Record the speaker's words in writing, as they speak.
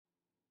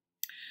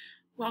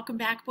Welcome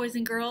back, boys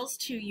and girls,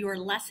 to your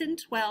Lesson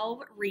 12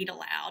 Read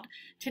Aloud.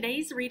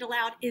 Today's Read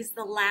Aloud is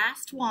the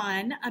last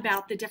one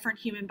about the different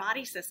human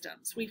body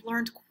systems. We've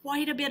learned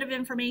quite a bit of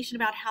information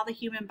about how the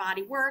human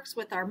body works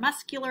with our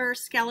muscular,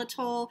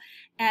 skeletal,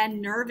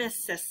 and nervous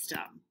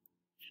system.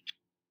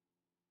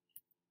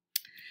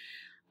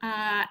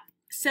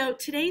 So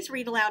today's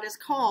Read Aloud is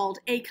called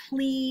A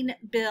Clean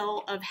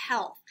Bill of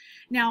Health.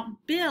 Now,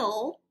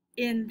 bill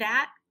in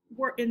that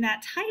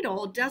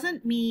title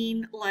doesn't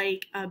mean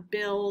like a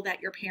bill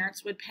that your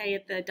parents would pay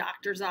at the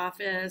doctor's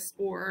office,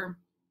 or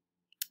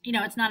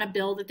it's not a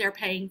bill that they're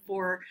paying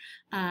for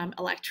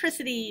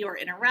electricity or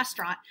in a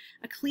restaurant.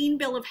 A clean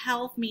bill of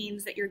health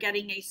means that you're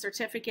getting a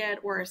certificate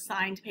or a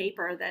signed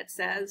paper that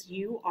says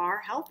you are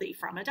healthy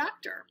from a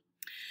doctor.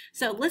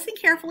 So listen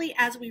carefully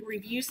as we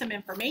review some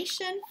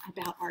information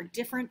about our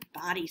different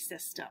body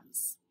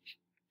systems.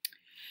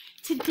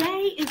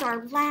 Today is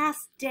our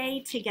last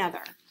day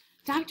together.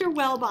 Dr.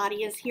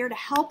 Wellbody is here to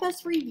help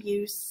us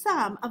review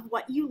some of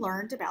what you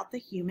learned about the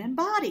human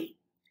body.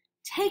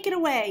 Take it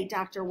away,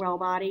 Dr.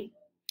 Wellbody.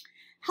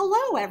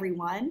 Hello,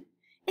 everyone.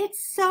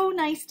 It's so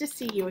nice to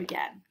see you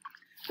again.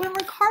 When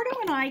Ricardo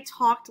and I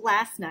talked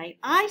last night,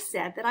 I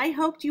said that I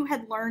hoped you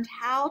had learned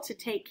how to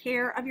take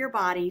care of your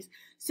bodies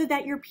so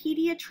that your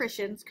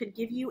pediatricians could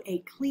give you a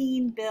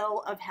clean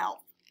bill of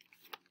health.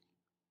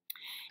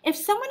 If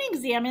someone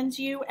examines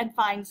you and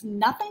finds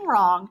nothing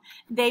wrong,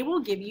 they will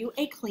give you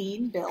a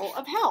clean bill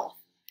of health.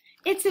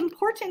 It's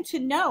important to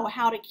know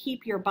how to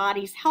keep your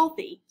bodies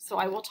healthy, so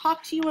I will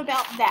talk to you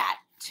about that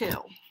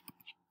too.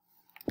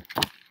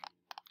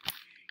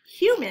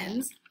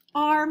 Humans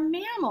are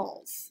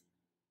mammals.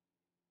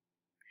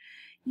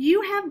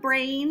 You have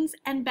brains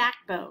and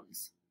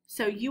backbones,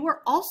 so you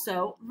are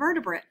also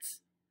vertebrates.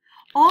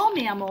 All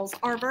mammals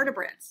are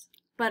vertebrates,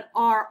 but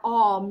are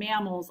all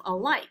mammals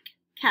alike?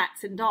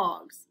 Cats and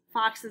dogs,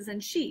 foxes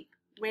and sheep,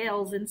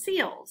 whales and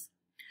seals.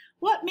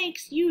 What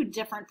makes you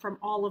different from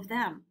all of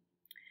them?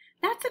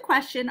 That's a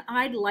question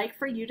I'd like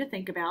for you to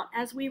think about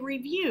as we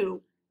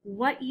review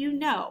what you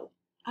know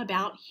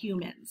about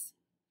humans.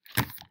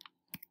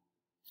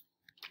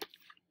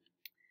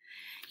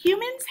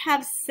 Humans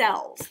have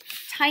cells,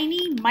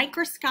 tiny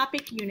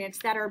microscopic units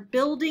that are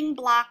building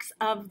blocks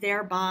of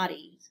their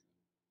bodies.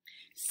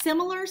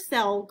 Similar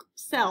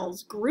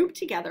cells group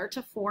together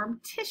to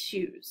form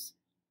tissues.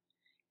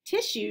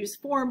 Tissues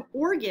form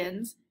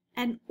organs,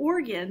 and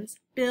organs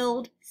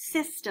build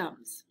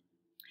systems.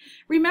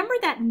 Remember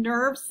that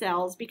nerve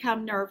cells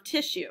become nerve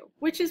tissue,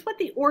 which is what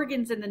the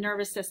organs in the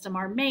nervous system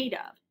are made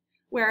of,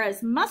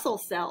 whereas muscle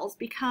cells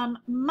become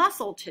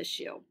muscle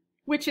tissue,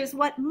 which is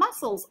what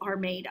muscles are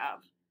made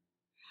of.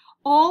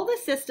 All the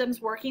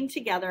systems working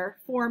together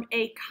form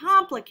a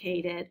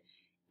complicated,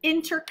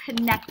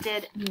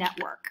 interconnected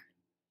network.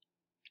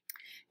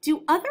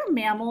 Do other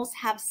mammals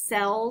have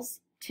cells,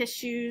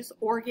 tissues,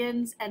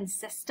 organs, and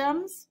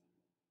systems?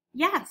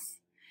 Yes.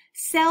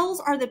 Cells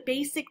are the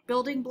basic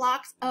building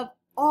blocks of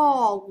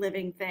all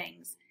living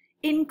things,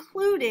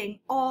 including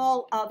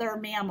all other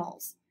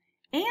mammals,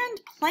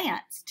 and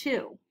plants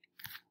too.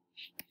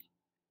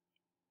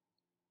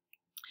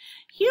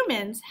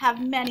 Humans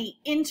have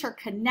many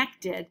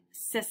interconnected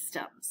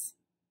systems.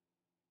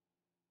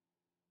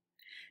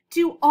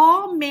 Do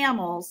all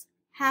mammals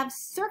have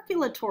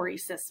circulatory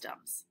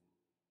systems?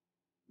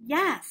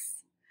 Yes.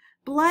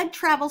 Blood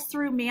travels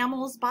through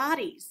mammals'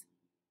 bodies.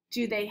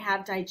 Do they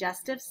have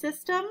digestive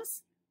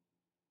systems?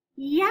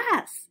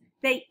 Yes,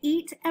 they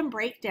eat and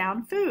break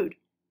down food.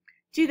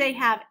 Do they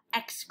have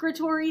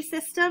excretory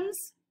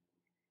systems?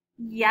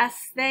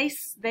 Yes, they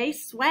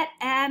sweat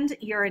and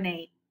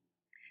urinate.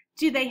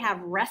 Do they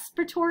have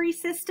respiratory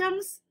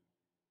systems?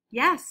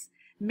 Yes,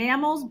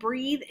 mammals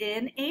breathe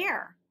in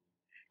air.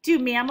 Do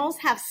mammals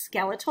have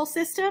skeletal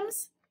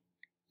systems?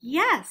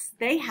 Yes,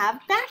 they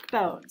have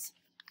backbones.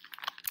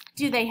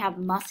 Do they have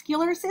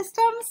muscular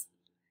systems?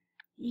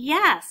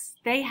 Yes,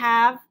 they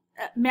have.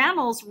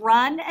 Mammals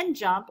run and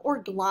jump or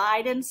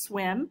glide and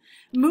swim,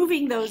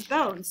 moving those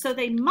bones, so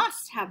they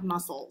must have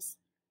muscles.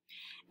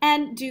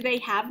 And do they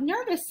have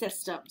nervous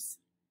systems?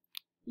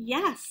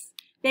 Yes,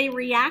 they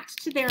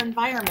react to their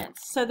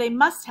environments, so they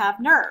must have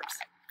nerves.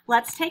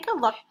 Let's take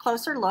a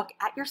closer look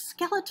at your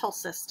skeletal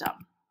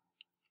system.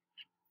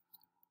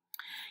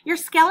 Your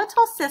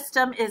skeletal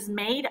system is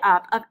made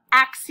up of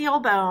axial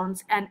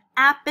bones and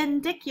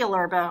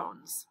appendicular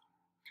bones,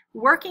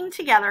 working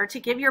together to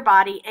give your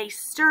body a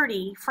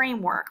sturdy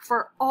framework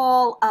for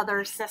all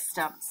other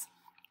systems.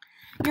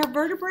 Your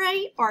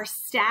vertebrae are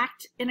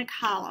stacked in a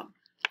column,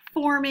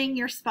 forming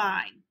your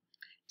spine.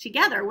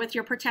 Together with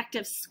your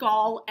protective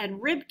skull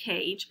and rib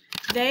cage,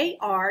 they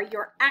are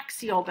your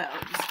axial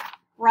bones,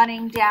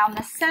 running down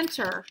the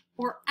center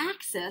or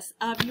axis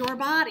of your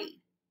body.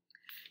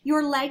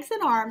 Your legs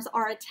and arms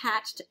are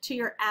attached to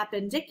your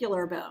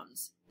appendicular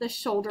bones, the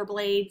shoulder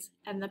blades,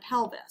 and the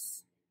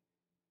pelvis.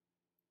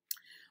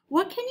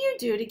 What can you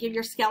do to give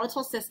your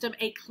skeletal system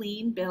a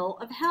clean bill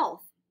of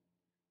health?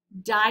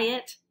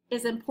 Diet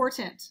is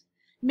important.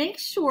 Make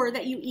sure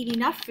that you eat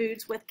enough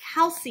foods with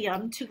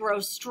calcium to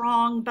grow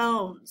strong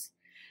bones.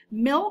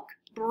 Milk,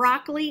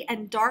 broccoli,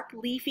 and dark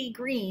leafy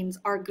greens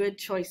are good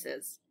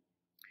choices.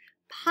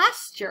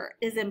 Posture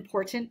is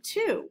important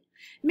too.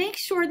 Make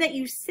sure that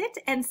you sit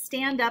and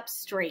stand up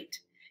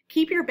straight.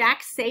 Keep your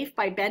back safe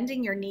by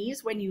bending your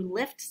knees when you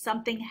lift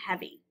something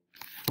heavy.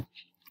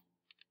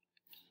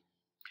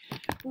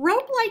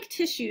 Rope-like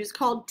tissues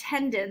called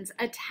tendons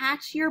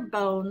attach your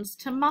bones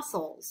to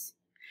muscles.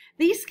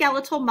 These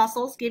skeletal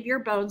muscles give your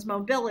bones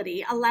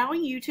mobility,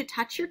 allowing you to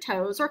touch your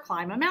toes or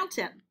climb a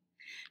mountain.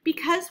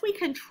 Because we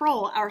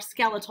control our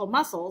skeletal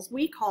muscles,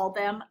 we call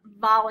them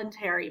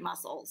voluntary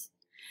muscles.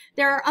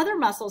 There are other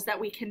muscles that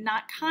we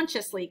cannot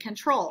consciously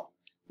control.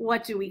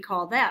 What do we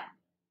call them?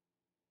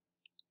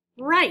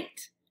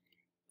 Right,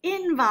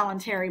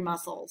 involuntary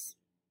muscles.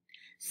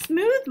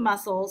 Smooth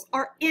muscles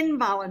are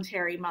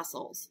involuntary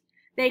muscles.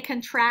 They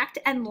contract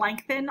and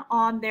lengthen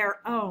on their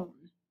own,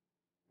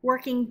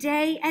 working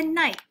day and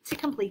night to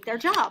complete their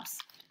jobs.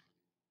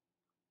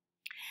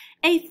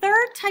 A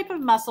third type of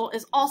muscle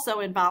is also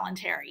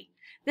involuntary.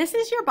 This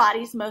is your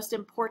body's most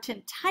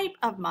important type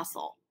of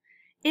muscle.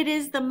 It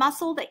is the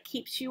muscle that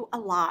keeps you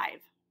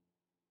alive.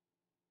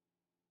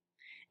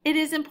 It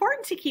is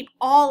important to keep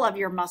all of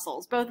your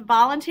muscles, both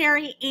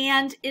voluntary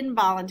and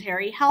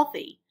involuntary,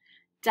 healthy.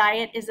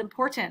 Diet is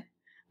important.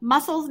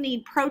 Muscles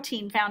need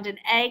protein found in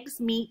eggs,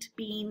 meat,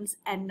 beans,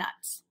 and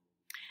nuts.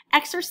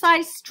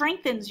 Exercise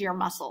strengthens your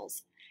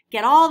muscles.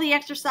 Get all the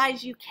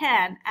exercise you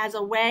can as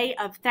a way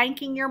of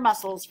thanking your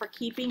muscles for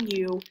keeping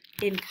you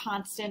in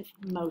constant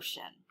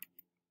motion.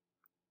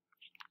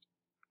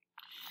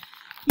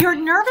 Your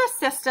nervous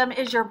system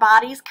is your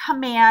body's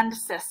command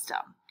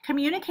system,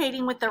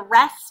 communicating with the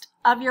rest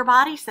of your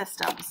body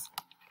systems,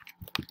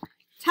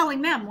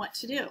 telling them what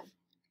to do.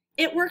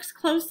 It works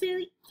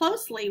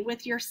closely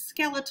with your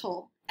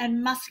skeletal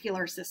and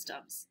muscular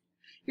systems.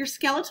 Your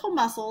skeletal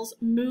muscles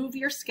move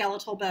your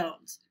skeletal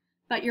bones,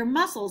 but your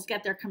muscles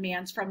get their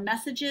commands from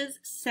messages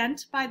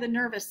sent by the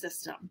nervous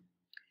system.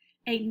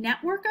 A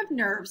network of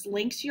nerves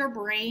links your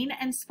brain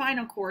and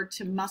spinal cord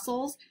to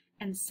muscles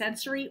and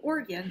sensory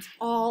organs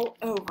all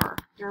over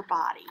your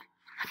body.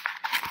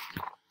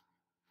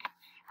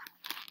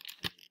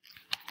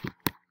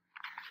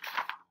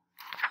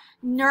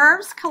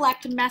 Nerves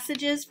collect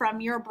messages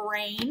from your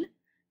brain,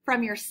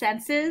 from your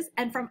senses,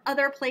 and from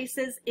other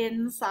places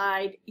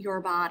inside your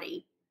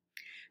body.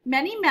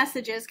 Many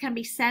messages can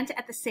be sent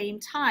at the same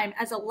time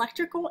as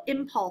electrical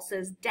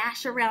impulses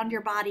dash around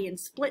your body in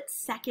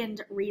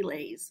split-second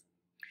relays.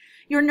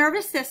 Your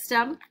nervous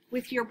system,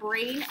 with your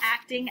brain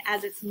acting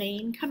as its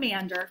main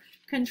commander,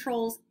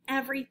 controls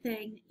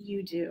everything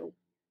you do.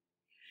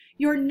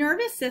 Your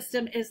nervous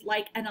system is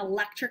like an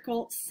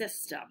electrical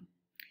system.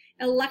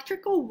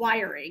 Electrical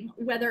wiring,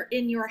 whether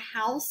in your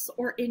house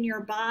or in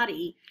your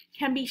body,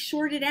 can be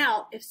shorted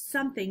out if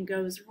something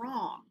goes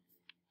wrong.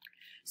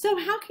 So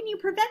how can you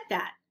prevent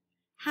that?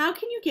 How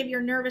can you give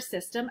your nervous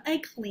system a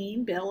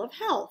clean bill of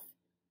health?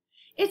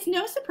 It's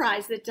no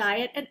surprise that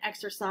diet and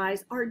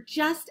exercise are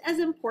just as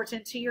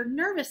important to your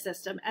nervous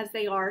system as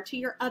they are to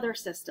your other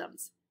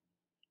systems.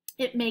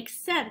 It makes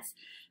sense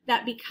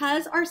that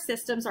because our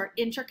systems are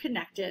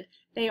interconnected,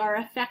 they are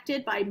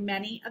affected by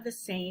many of the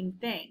same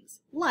things,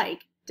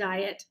 like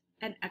diet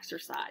and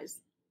exercise.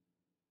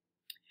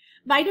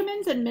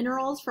 Vitamins and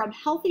minerals from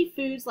healthy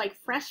foods like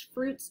fresh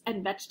fruits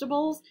and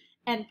vegetables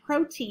and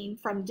protein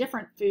from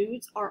different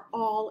foods are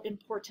all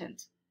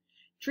important.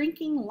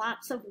 Drinking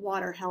lots of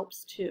water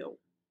helps too.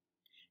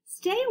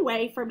 Stay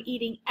away from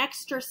eating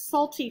extra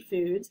salty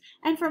foods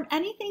and from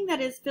anything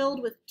that is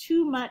filled with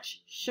too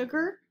much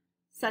sugar,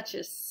 such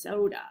as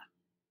soda.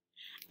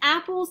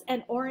 Apples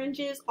and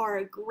oranges are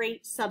a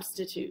great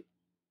substitute.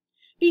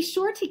 Be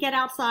sure to get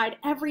outside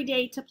every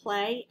day to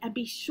play, and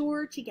be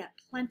sure to get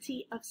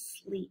plenty of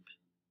sleep.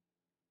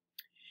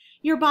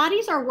 Your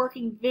bodies are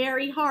working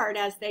very hard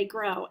as they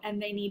grow, and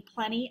they need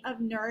plenty of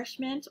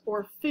nourishment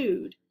or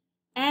food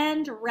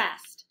and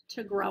rest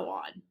to grow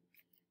on.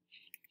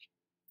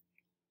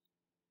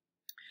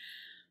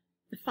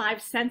 The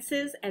 5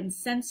 senses and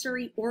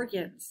sensory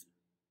organs.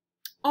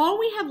 All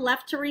we have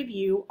left to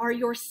review are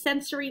your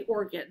sensory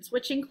organs,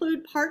 which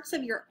include parts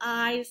of your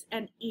eyes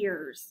and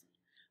ears.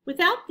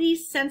 Without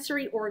these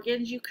sensory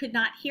organs, you could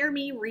not hear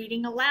me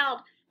reading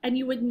aloud, and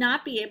you would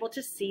not be able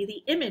to see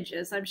the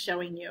images I'm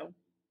showing you.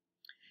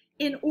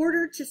 In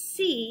order to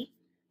see,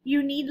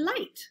 you need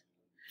light.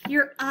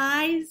 Your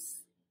eye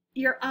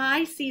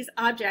sees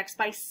objects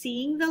by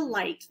seeing the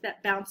light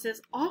that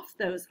bounces off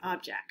those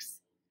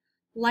objects.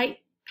 Light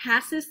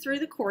passes through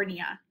the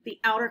cornea, the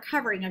outer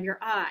covering of your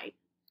eye.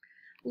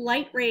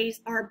 Light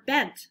rays are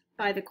bent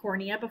by the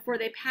cornea before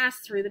they pass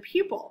through the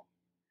pupil,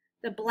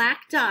 the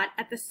black dot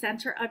at the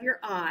center of your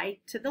eye,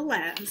 to the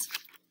lens,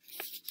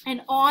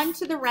 and on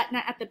to the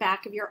retina at the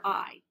back of your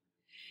eye.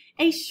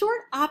 A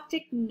short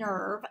optic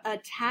nerve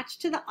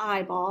attached to the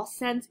eyeball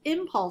sends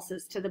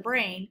impulses to the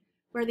brain,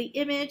 where the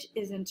image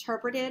is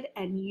interpreted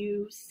and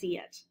you see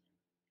it.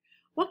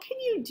 What can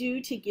you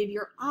do to give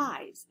your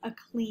eyes a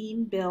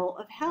clean bill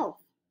of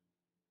health?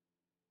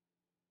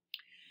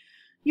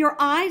 Your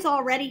eyes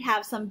already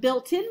have some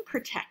built-in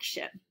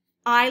protection.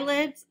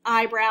 Eyelids,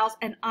 eyebrows,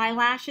 and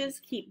eyelashes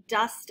keep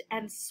dust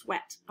and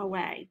sweat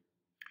away.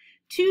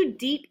 2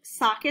 deep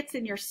sockets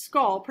in your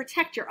skull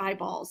protect your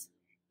eyeballs,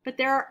 but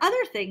there are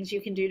other things you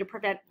can do to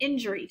prevent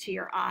injury to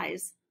your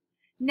eyes.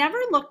 Never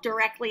look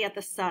directly at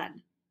the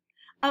sun.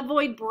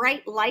 Avoid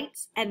bright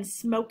lights and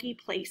smoky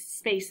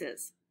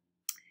spaces.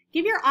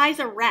 Give your eyes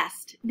a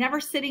rest,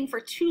 never sitting for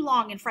too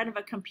long in front of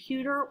a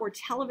computer or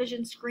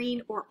television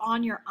screen or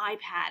on your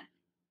iPad.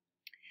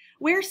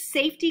 Wear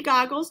safety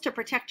goggles to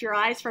protect your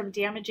eyes from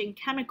damaging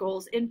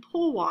chemicals in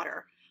pool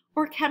water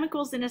or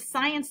chemicals in a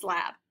science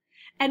lab,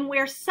 and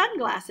wear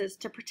sunglasses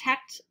to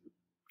protect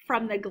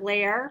from the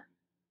glare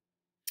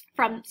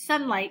from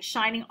sunlight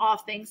shining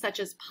off things such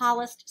as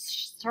polished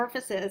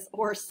surfaces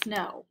or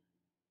snow.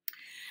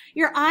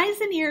 Your eyes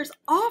and ears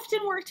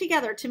often work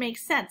together to make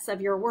sense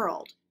of your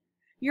world.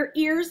 Your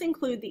ears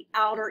include the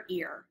outer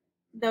ear,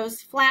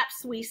 those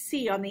flaps we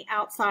see on the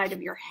outside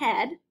of your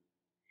head,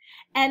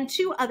 and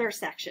 2 other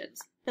sections,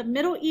 the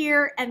middle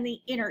ear and the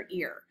inner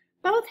ear,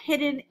 both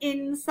hidden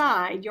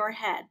inside your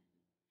head.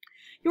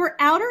 Your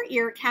outer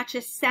ear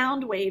catches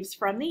sound waves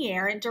from the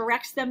air and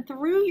directs them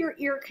through your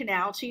ear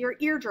canal to your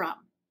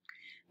eardrum.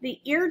 The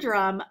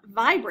eardrum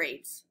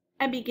vibrates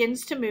and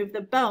begins to move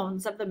the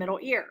bones of the middle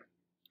ear.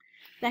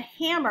 The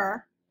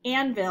hammer,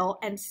 anvil,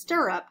 and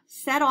stirrup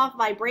set off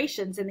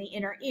vibrations in the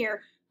inner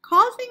ear,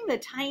 causing the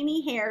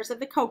tiny hairs of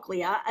the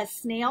cochlea, a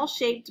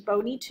snail-shaped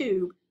bony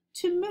tube,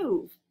 to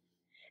move.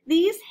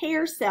 These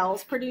hair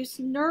cells produce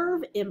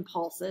nerve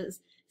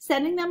impulses,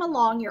 sending them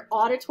along your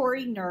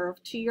auditory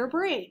nerve to your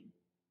brain.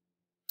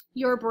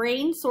 Your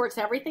brain sorts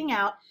everything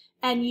out,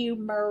 and you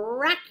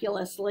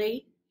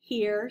miraculously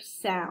hear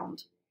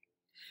sound.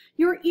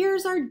 Your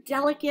ears are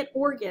delicate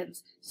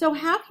organs, so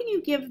how can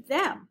you give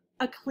them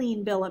a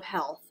clean bill of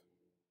health?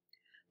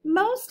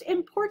 Most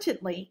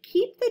importantly,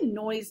 keep the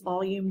noise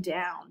volume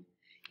down.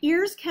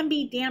 Ears can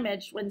be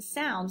damaged when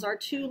sounds are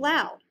too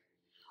loud.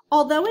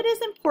 Although it is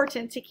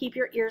important to keep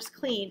your ears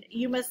clean,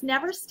 you must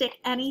never stick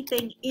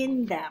anything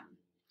in them.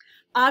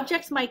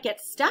 Objects might get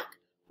stuck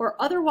or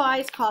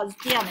otherwise cause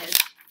damage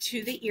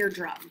to the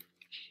eardrum.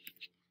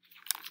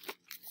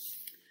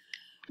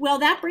 Well,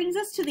 that brings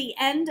us to the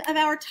end of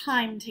our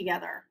time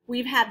together.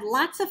 We've had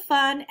lots of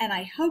fun, and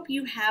I hope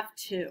you have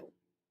too.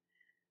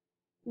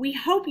 We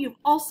hope you've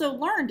also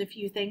learned a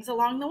few things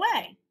along the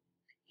way.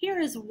 Here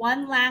is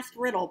one last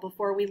riddle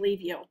before we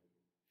leave you.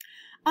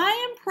 I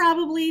am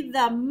probably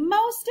the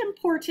most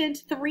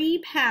important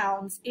 3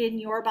 pounds in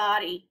your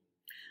body.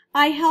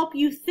 I help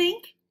you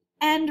think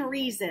and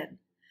reason.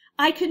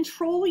 I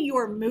control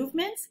your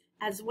movements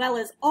as well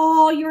as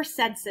all your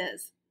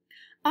senses.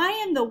 I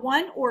am the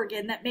one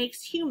organ that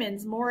makes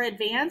humans more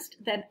advanced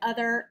than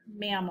other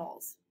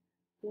mammals.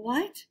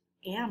 What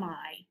am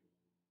I?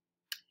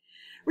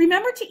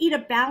 Remember to eat a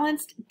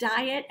balanced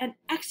diet and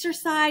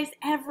exercise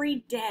every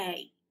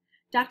day.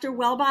 Dr.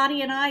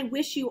 Wellbody and I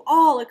wish you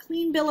all a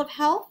clean bill of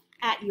health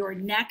at your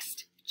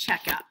next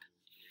checkup.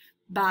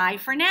 Bye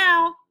for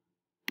now.